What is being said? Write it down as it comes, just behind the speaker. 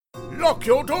Lock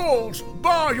your doors,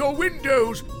 bar your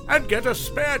windows, and get a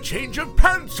spare change of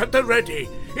pants at the ready.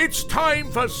 It's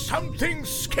time for something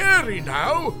scary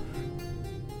now.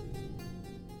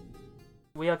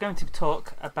 We are going to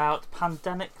talk about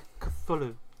Pandemic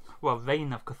Cthulhu. Well,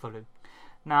 Reign of Cthulhu.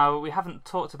 Now, we haven't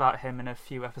talked about him in a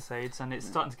few episodes, and it's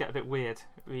starting to get a bit weird.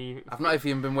 I've not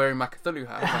even been wearing my Cthulhu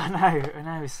hat. I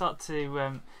know. We start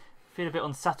to feel a bit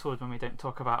unsettled when we don't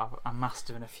talk about our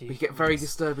master in a few. We get very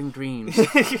disturbing dreams.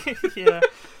 Yeah,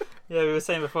 we were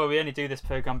saying before, we only do this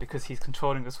programme because he's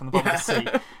controlling us from the bottom of the sea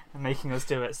and making us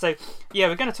do it. So, yeah,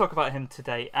 we're going to talk about him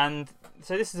today. And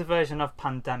so this is a version of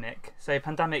Pandemic. So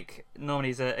Pandemic normally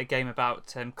is a game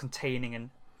about containing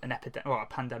an epidemic, or a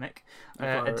pandemic,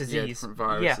 a disease. Yeah, different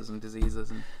viruses and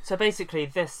diseases. So basically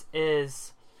this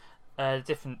is a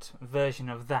different version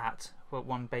of that, but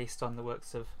one based on the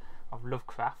works of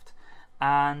Lovecraft.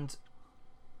 And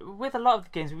with a lot of the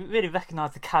games, we really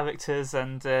recognise the characters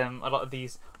and a lot of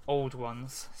these old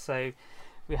ones. So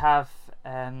we have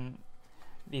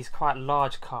these quite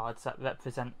large cards that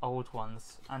represent old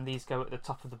ones, and these go at the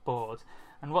top of the board.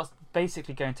 And what's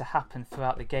basically going to happen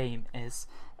throughout the game is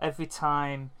every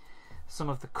time some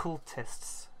of the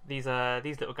cultists, these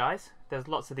little guys, there's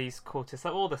lots of these cultists,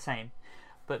 they're all the same,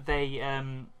 but they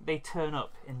turn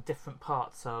up in different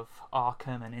parts of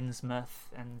Arkham and Innsmouth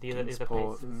and the other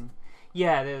places.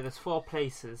 Yeah, there's 4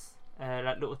 places,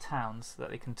 like little towns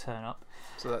that they can turn up.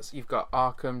 So you've got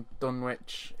Arkham,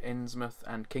 Dunwich, Innsmouth,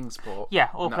 and Kingsport. Yeah,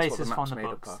 all places from the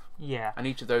books. Yeah, and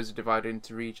each of those are divided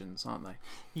into regions, aren't they?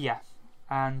 Yeah,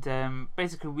 and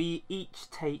basically we each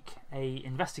take a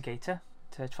investigator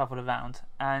to travel around,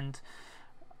 and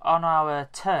on our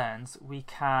turns we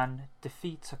can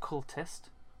defeat a cultist.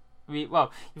 You've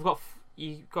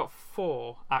got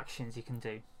 4 actions you can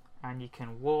do, and you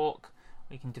can walk.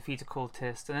 You can defeat a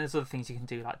cultist, and there's other things you can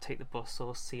do, like take the bus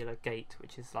or seal a gate,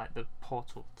 which is like the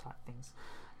portal type things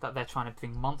that they're trying to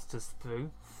bring monsters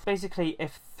through. Basically,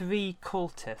 if 3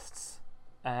 cultists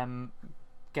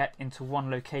get into one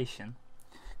location,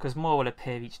 because more will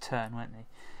appear each turn, won't they?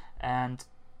 And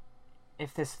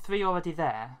if there's 3 already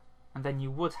there, and then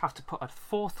you would have to put a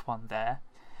 4th one there,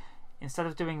 instead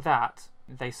of doing that,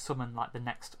 they summon like the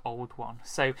next old one.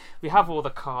 So we have all the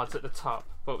cards at the top,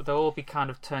 but they'll all be kind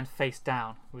of turned face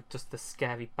down with just the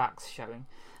scary backs showing.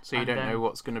 So you don't know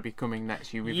what's going to be coming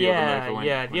next. You reveal them over when.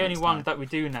 Yeah. The only one that we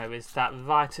do know is that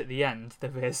right at the end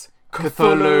there is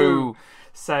Cthulhu.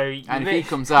 So if he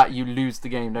comes out, you lose the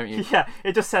game, don't you? Yeah,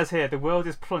 it just says here, the world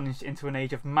is plunged into an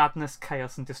age of madness,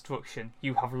 chaos, and destruction.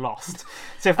 You have lost.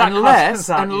 So if that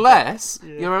unless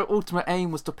your ultimate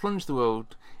aim was to plunge the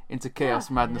world into chaos,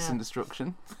 madness, and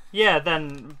destruction. Yeah,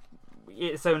 then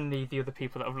it's only the other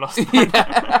people that have lost.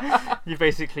 You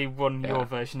basically won your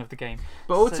version of the game.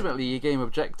 But ultimately, your game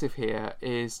objective here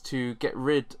is to get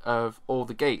rid of all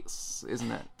the gates,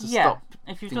 isn't it? To stop.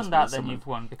 If you've done that, then you've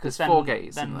won, because there's 4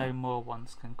 gates. Then no more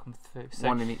ones can come through. So,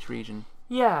 1 in each region.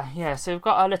 Yeah. So we've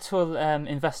got our little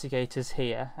investigators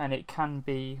here, and it can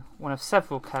be one of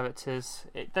several characters.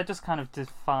 They're just kind of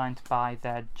defined by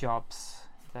their jobs.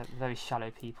 They're very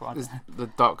shallow people. There's the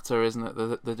doctor, isn't it?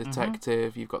 The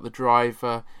detective. You've got the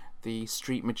driver, the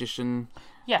street magician,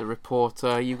 the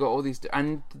reporter. You've got all these,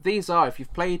 and these are, if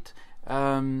you've played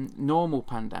normal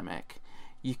Pandemic,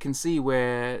 you can see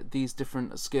where these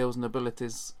different skills and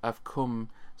abilities have come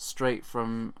straight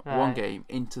from one game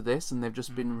into this, and they've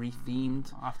just been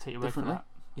rethemed. I have to take your word for that.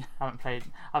 Yeah.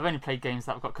 I've only played games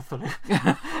that have got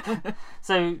Cthulhu.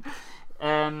 So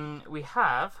we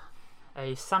have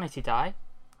a sanity die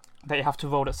that you have to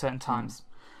roll at certain times.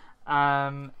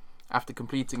 After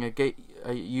completing a gate,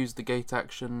 use the gate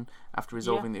action after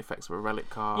resolving the effects of a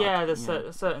relic card. Yeah, there's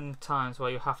certain times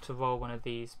where you have to roll one of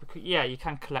these, because you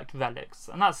can collect relics,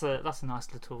 and that's a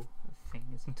nice little thing,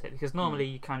 isn't it? Because normally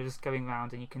you're kind of just going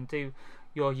around and you can do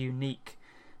your unique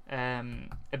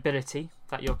ability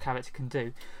that your character can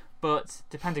do. But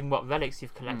depending what relics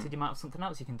you've collected, you might have something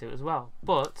else you can do as well.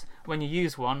 But when you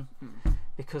use one,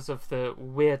 because of the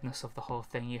weirdness of the whole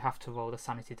thing, you have to roll the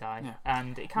sanity die,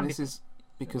 and it can. This is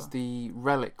because the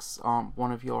relics aren't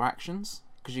one of your actions,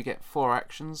 because you get 4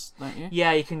 actions, don't you?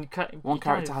 Yeah, you can. One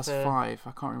character has 5.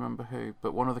 I can't remember who,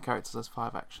 but one of the characters has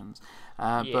 5 actions.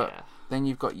 But then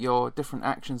you've got your different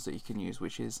actions that you can use,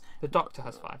 which is the doctor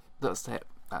has 5. That's it.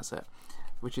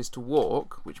 Which is to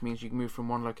walk, which means you can move from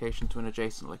one location to an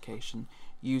adjacent location.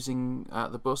 Using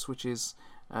the bus, which is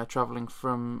travelling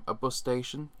from a bus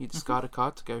station. You discard a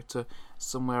card to go to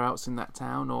somewhere else in that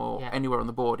town, or anywhere on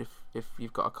the board if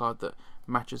you've got a card that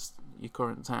matches your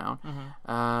current town.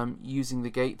 Using the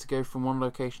gate to go from one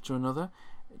location to another.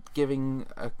 giving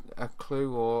a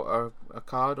clue or a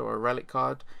card or a relic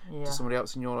card to somebody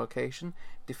else in your location,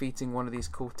 defeating one of these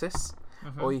cultists,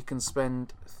 or you can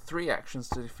spend 3 actions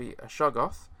to defeat a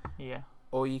Shoggoth,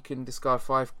 or you can discard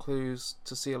 5 clues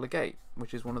to seal a gate,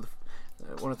 which is one of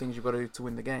the things you've got to do to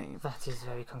win the game. That is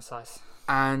very concise.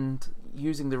 And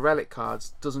using the relic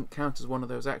cards doesn't count as one of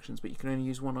those actions, but you can only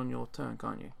use one on your turn,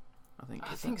 can't you?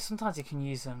 I think sometimes you can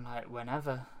use them like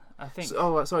whenever. I think.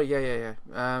 Sorry, yeah.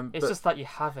 It's just that you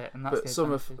have it, and that's the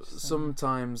advantage.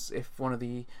 Sometimes if one of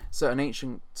the certain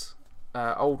ancient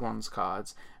old ones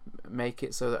cards make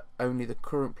it so that only the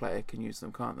current player can use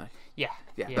them, can't they? Yeah,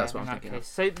 that's what I'm thinking of.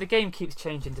 So the game keeps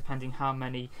changing depending how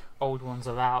many old ones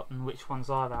are out and which ones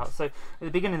are out. So at the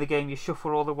beginning of the game, you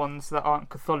shuffle all the ones that aren't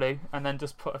Cthulhu and then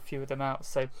just put a few of them out.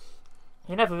 So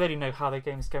you never really know how the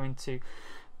game's going to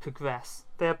progress.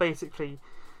 They're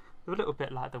a little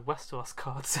bit like the Westeros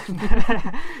cards.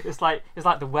 It's like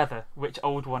the weather, which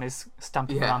old one is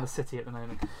stamping around the city at the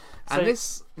moment. So, and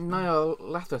this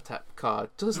Nyarlathotep card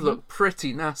does look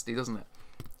pretty nasty, doesn't it?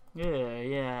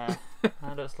 Yeah.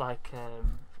 It looks like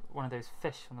one of those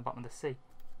fish on the bottom of the sea.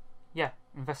 Yeah,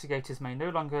 investigators may no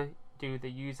longer do the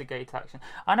use a gate action.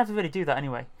 I never really do that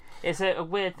anyway. It's a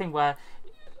weird thing where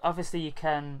obviously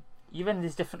you're in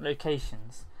these different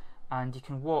locations and you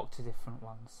can walk to different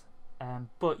ones.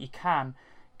 But you can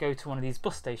go to one of these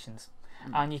bus stations,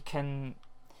 and you can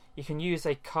use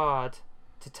a card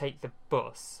to take the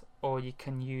bus, or you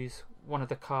can use one of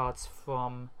the cards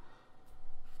from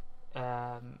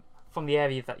the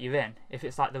area that you're in. If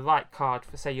it's like the right card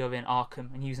for, say, you're in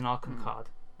Arkham, and use an Arkham card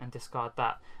and discard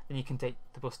that, then you can take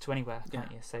the bus to anywhere,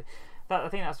 can't you? So I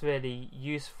think that's really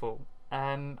useful.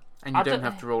 And you don't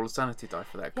have to roll a sanity die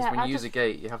for that, because when you use a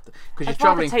gate, you have to, because you're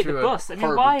travelling through a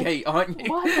horrible gate, aren't you?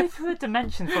 Why go through a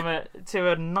dimension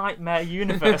to a nightmare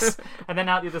universe and then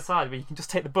out the other side where you can just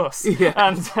take the bus? Yeah.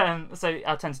 And so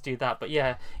I tend to do that. But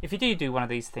yeah, if you do one of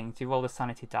these things, you roll the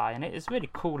sanity die, and it's a really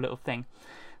cool little thing.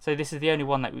 So this is the only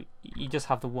one that you just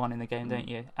have the one in the game, don't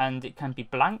you? And it can be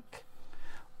blank,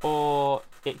 or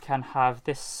it can have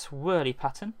this swirly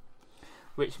pattern,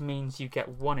 which means you get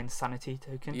 1 insanity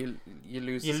token. You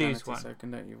lose the sanity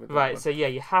token, don't you? Right, so yeah,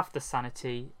 you have the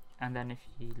sanity, and then if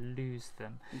you lose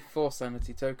them... 4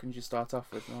 sanity tokens you start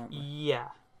off with, aren't they? Yeah,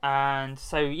 and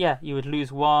so yeah, you would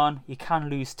lose 1, you can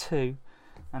lose 2,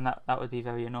 and that would be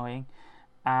very annoying.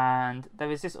 And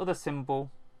there is this other symbol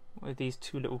with these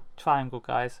 2 little triangle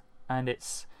guys, and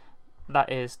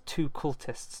that is 2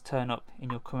 cultists turn up in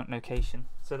your current location,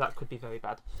 so that could be very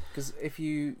bad. Because if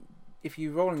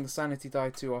you're rolling the sanity die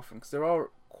too often, because there are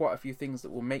quite a few things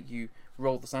that will make you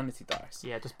roll the sanity dice.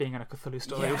 Yeah, just being in a Cthulhu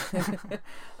story. Yeah.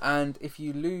 And if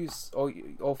you lose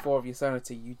all 4 of your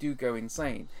sanity, you do go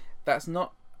insane. That's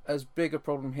not as big a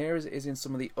problem here as it is in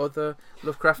some of the other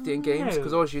Lovecraftian games,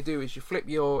 because all you do is you flip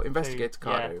your investigator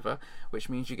card over, which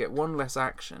means you get 1 less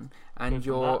action, and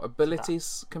your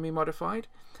abilities can be modified.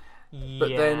 But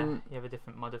then you have a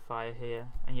different modifier here,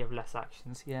 and you have less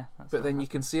actions. Yeah, but then you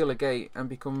can seal a gate and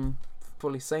become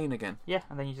fully sane again. Yeah,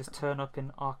 and then you just turn up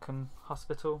in Arkham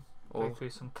Hospital, go through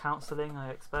some counselling,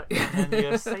 I expect, and then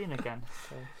you're sane again.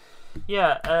 So,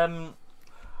 yeah,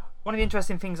 one of the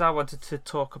interesting things I wanted to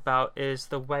talk about is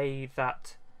the way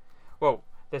that, well,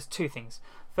 there's 2 things.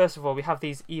 First of all, we have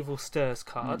these Evil Stirs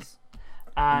cards,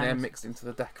 and they're mixed into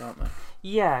the deck, aren't they?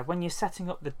 Yeah, when you're setting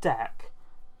up the deck.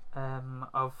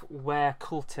 Of where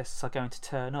cultists are going to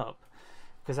turn up,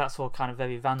 because that's all kind of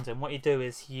very random. What you do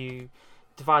is you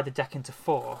divide the deck into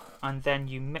 4, and then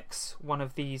you mix one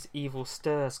of these Evil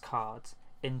Stirs cards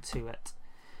into it,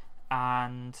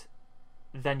 and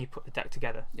then you put the deck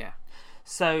together. Yeah.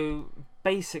 So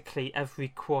basically every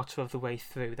quarter of the way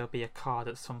through there'll be a card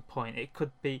at some point. It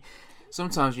could be...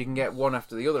 Sometimes you can get one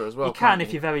after the other as well. You can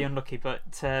if you're very unlucky, but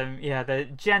yeah, they're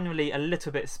generally a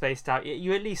little bit spaced out.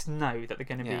 You at least know that they're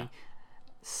going to be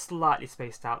slightly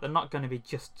spaced out. They're not going to be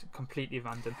just completely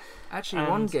random. Actually,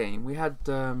 one game we had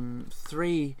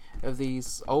 3 of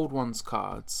these old ones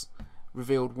cards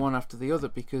revealed one after the other,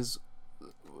 because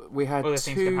we had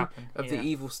 2 of the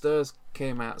Evil Stirs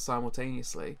came out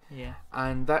simultaneously. Yeah.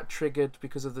 And that triggered,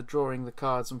 because of the drawing the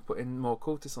cards and putting more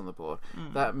cultists on the board,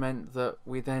 that meant that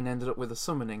we then ended up with a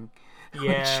summoning.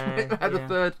 Yeah. Which had a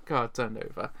 3rd card turned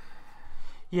over.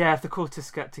 Yeah, if the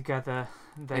cultists get together,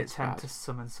 they tend to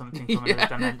summon something from another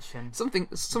dimension.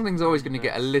 Something's always going to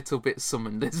get a little bit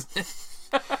summoned, isn't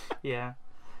it? Yeah.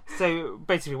 So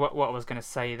basically what I was going to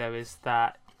say though is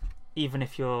that even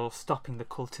if you're stopping the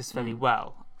cultists very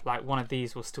well, like one of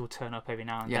these will still turn up every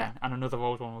now and then, and another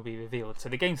old one will be revealed. So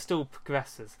the game still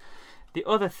progresses. The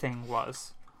other thing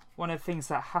was, one of the things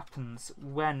that happens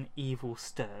when evil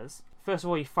stirs, First of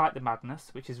all, you fight the madness,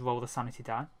 which is roll the sanity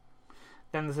die.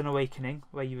 Then there's an awakening,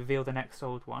 where you reveal the next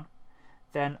old one.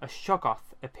 Then a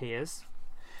Shoggoth appears.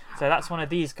 So that's one of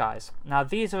these guys. Now,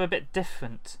 these are a bit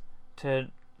different to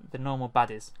the normal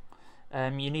baddies.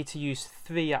 You need to use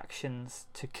 3 actions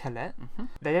to kill it. Mm-hmm.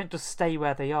 They don't just stay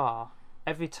where they are.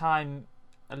 Every time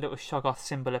a little Shoggoth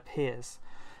symbol appears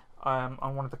on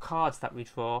one of the cards that we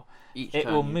draw, it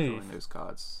will move. Those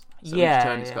cards. So each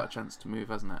turn it's got a chance to move,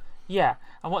 hasn't it? Yeah,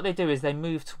 and what they do is they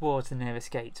move towards the nearest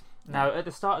gate. Now, at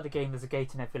the start of the game, there's a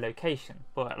gate in every location,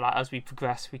 but like as we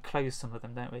progress, we close some of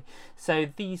them, don't we? So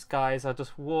these guys are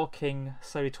just walking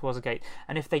slowly towards a gate,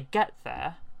 and if they get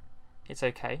there, it's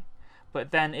okay.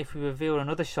 But then if we reveal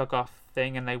another Shoggoth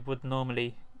thing, and they would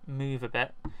normally move a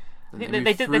bit, I think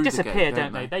they disappear,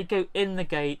 don't they? They go in the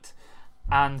gate,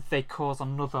 and they cause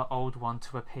another old one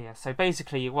to appear. So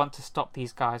basically, you want to stop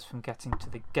these guys from getting to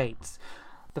the gates.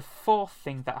 The 4th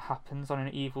thing that happens on an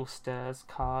Evil Stirs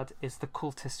card is the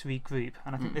cultists regroup,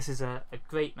 and I think this is a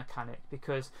great mechanic,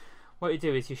 because what you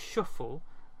do is you shuffle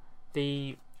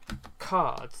the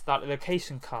cards, that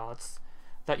location cards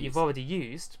that you've already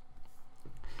used.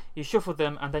 You shuffle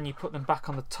them and then you put them back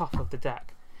on the top of the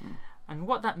deck. And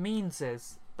what that means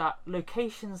is that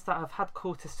locations that have had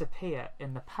cultists appear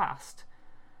in the past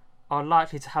are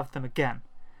likely to have them again,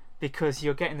 because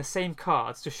you're getting the same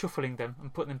cards, just shuffling them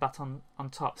and putting them back on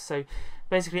top. So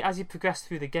basically, as you progress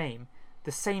through the game,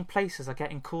 the same places are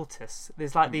getting cultists.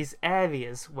 There's like these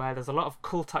areas where there's a lot of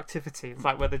cult activity. It's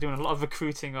like where they're doing a lot of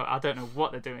recruiting, or I don't know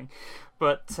what they're doing.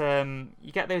 But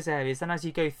you get those areas. Then as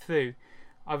you go through,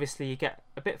 obviously you get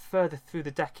a bit further through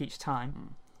the deck each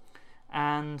time.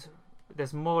 And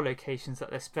there's more locations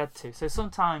that they're spread to. So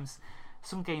sometimes,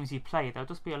 some games you play, there'll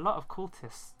just be a lot of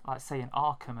cultists, like say in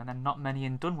Arkham, and then not many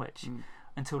in Dunwich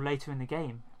until later in the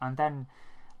game. And then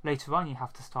later on you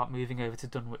have to start moving over to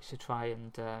Dunwich to try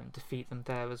and defeat them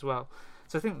there as well.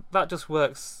 So I think that just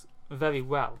works very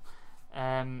well,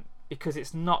 because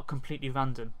it's not completely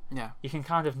random. Yeah. You can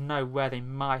kind of know where they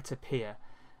might appear,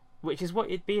 which is what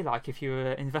it'd be like if you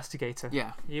were an investigator.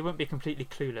 Yeah. You wouldn't be completely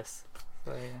clueless.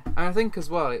 So, yeah. And I think as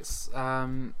well, it's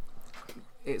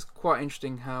quite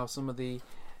interesting how some of the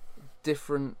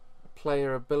different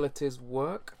player abilities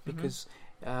work, because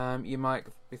you might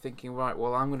be thinking, right,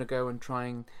 well, I'm going to go and try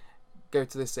and go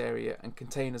to this area and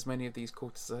contain as many of these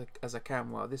cultists as I can,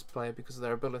 while this player, because of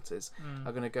their abilities,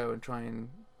 are going to go and try and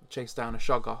chase down a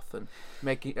Shoggoth and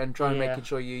making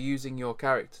sure you're using your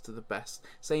character to the best.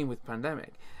 Same with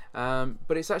Pandemic,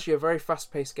 but it's actually a very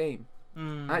fast-paced game.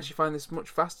 I actually find this much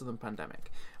faster than Pandemic.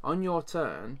 On your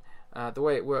turn, the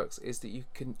way it works is that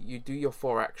you do your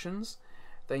 4 actions,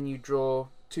 then you draw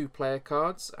 2 player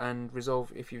cards and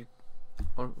resolve, if you're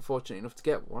unfortunate enough to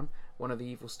get one of the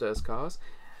Evil Stirs cards,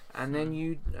 and then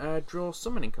you draw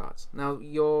summoning cards. Now,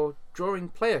 your drawing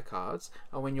player cards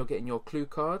are when you're getting your clue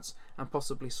cards and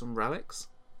possibly some relics.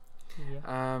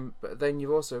 But then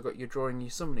you've also got your drawing your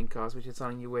summoning cards, which are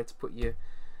telling you where to put your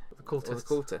the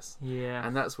cultists. Yeah.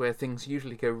 And that's where things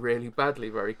usually go really badly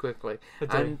very quickly.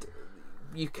 And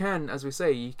you can, as we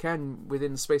say,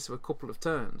 within the space of a couple of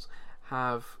turns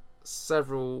have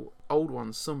several old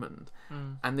ones summoned,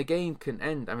 and the game can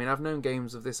end. I mean, I've known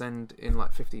games of this end in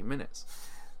like 15 minutes,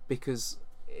 because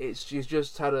you've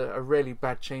just had a really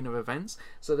bad chain of events.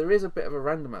 So there is a bit of a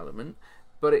random element,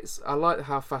 but I like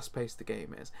how fast paced the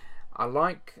game is. I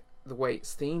like the way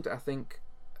it's themed. I think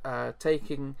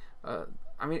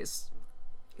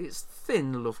it's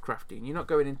thin Lovecraftian. You're not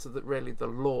going into the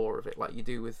lore of it like you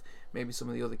do with maybe some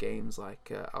of the other games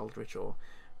like Aldrich or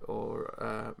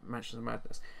Mansions of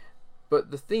Madness. But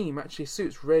the theme actually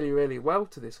suits really, really well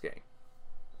to this game.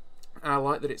 And I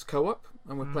like that it's co-op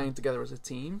and we're playing together as a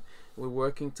team. We're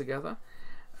working together.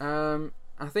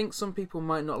 I think some people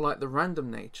might not like the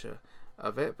random nature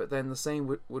of it, but then the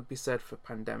same would be said for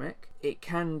Pandemic. It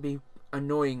can be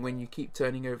annoying when you keep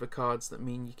turning over cards that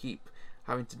mean you keep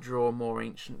having to draw more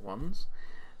ancient ones.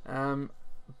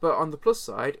 But on the plus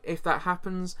side, if that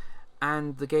happens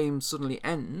and the game suddenly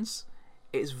ends,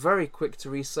 it's very quick to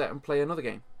reset and play another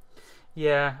game.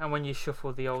 Yeah, and when you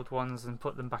shuffle the old ones and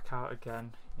put them back out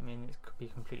again, I mean, it could be a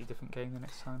completely different game the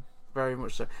next time. Very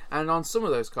much so. And on some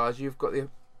of those cards, you've got the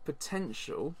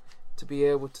potential to be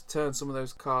able to turn some of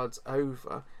those cards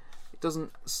over. It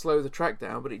doesn't slow the track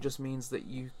down, but it just means that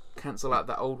you cancel out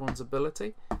that old one's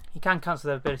ability. You can cancel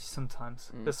their ability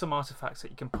sometimes. There's some artifacts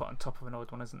that you can put on top of an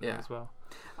old one, isn't there, as well?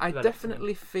 I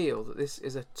definitely feel that this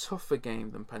is a tougher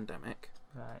game than Pandemic.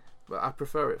 Right. But I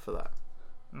prefer it for that.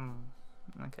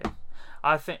 Okay.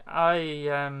 I think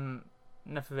I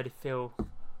never really feel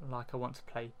like I want to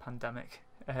play Pandemic.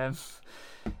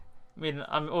 I mean,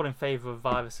 I'm all in favour of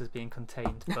viruses being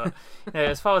contained, but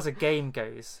as far as a game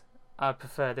goes, I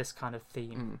prefer this kind of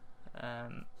theme.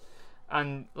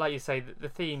 And like you say, the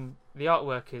theme, the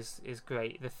artwork is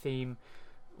great. The theme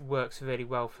works really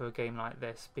well for a game like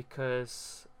this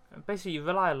because basically you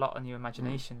rely a lot on your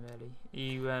imagination.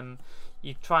 Really,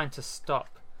 you're trying to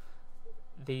stop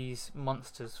these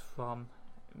monsters from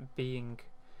being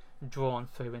drawn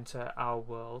through into our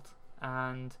world,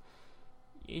 and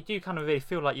you do kind of really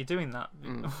feel like you're doing that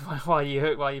while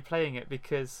you're playing it,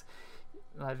 because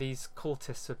like these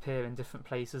cultists appear in different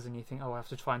places and you think, I have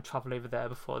to try and travel over there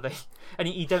before they and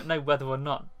you don't know whether or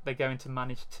not they're going to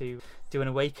manage to do an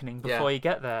awakening before you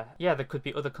get there. There could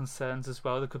be other concerns as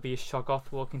well. There could be a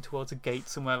Shoggoth walking towards a gate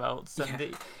somewhere else,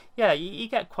 and you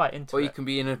get quite into it. Or you can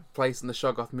be in a place and the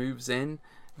Shoggoth moves in.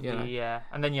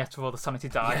 And then you have to roll the sanity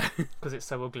die because it's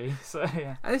so ugly. So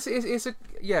and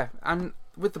and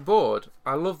with the board,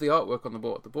 I love the artwork on the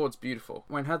board. The board's beautiful.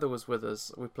 When Heather was with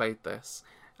us, we played this,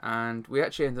 and we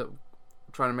actually ended up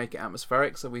trying to make it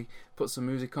atmospheric. So we put some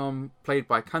music on, played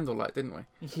by candlelight, didn't we?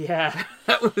 Yeah,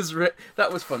 that was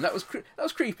fun. That was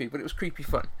creepy, but it was creepy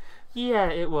fun. Yeah,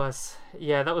 it was.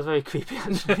 Yeah, that was very creepy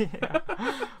actually.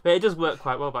 But it does work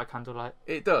quite well by candlelight.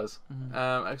 It does.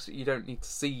 Actually, you don't need to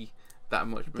see that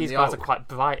much. These guys are quite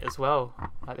bright as well,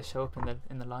 like they show up in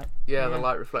the light. The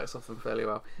light reflects off them fairly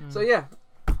well. So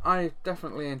I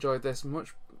definitely enjoyed this.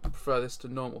 Much prefer this to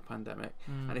normal Pandemic.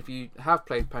 And if you have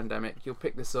played Pandemic, you'll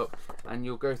pick this up and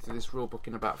you'll go through this rulebook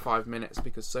in about 5 minutes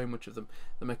because so much of the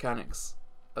mechanics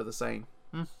are the same.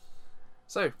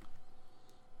 So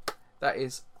that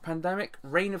is Pandemic: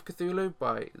 Reign of Cthulhu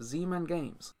by Z-Man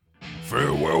Games.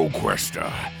 Farewell, Quester.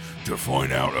 To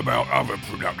find out about other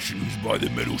productions by the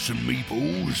Middleton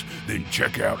Meeples, then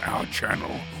check out our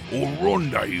channel or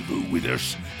rendezvous with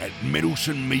us at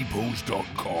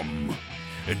middletonmeeples.com.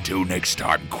 Until next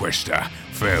time, Quester,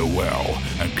 farewell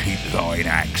and keep thine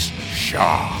axe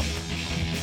sharp.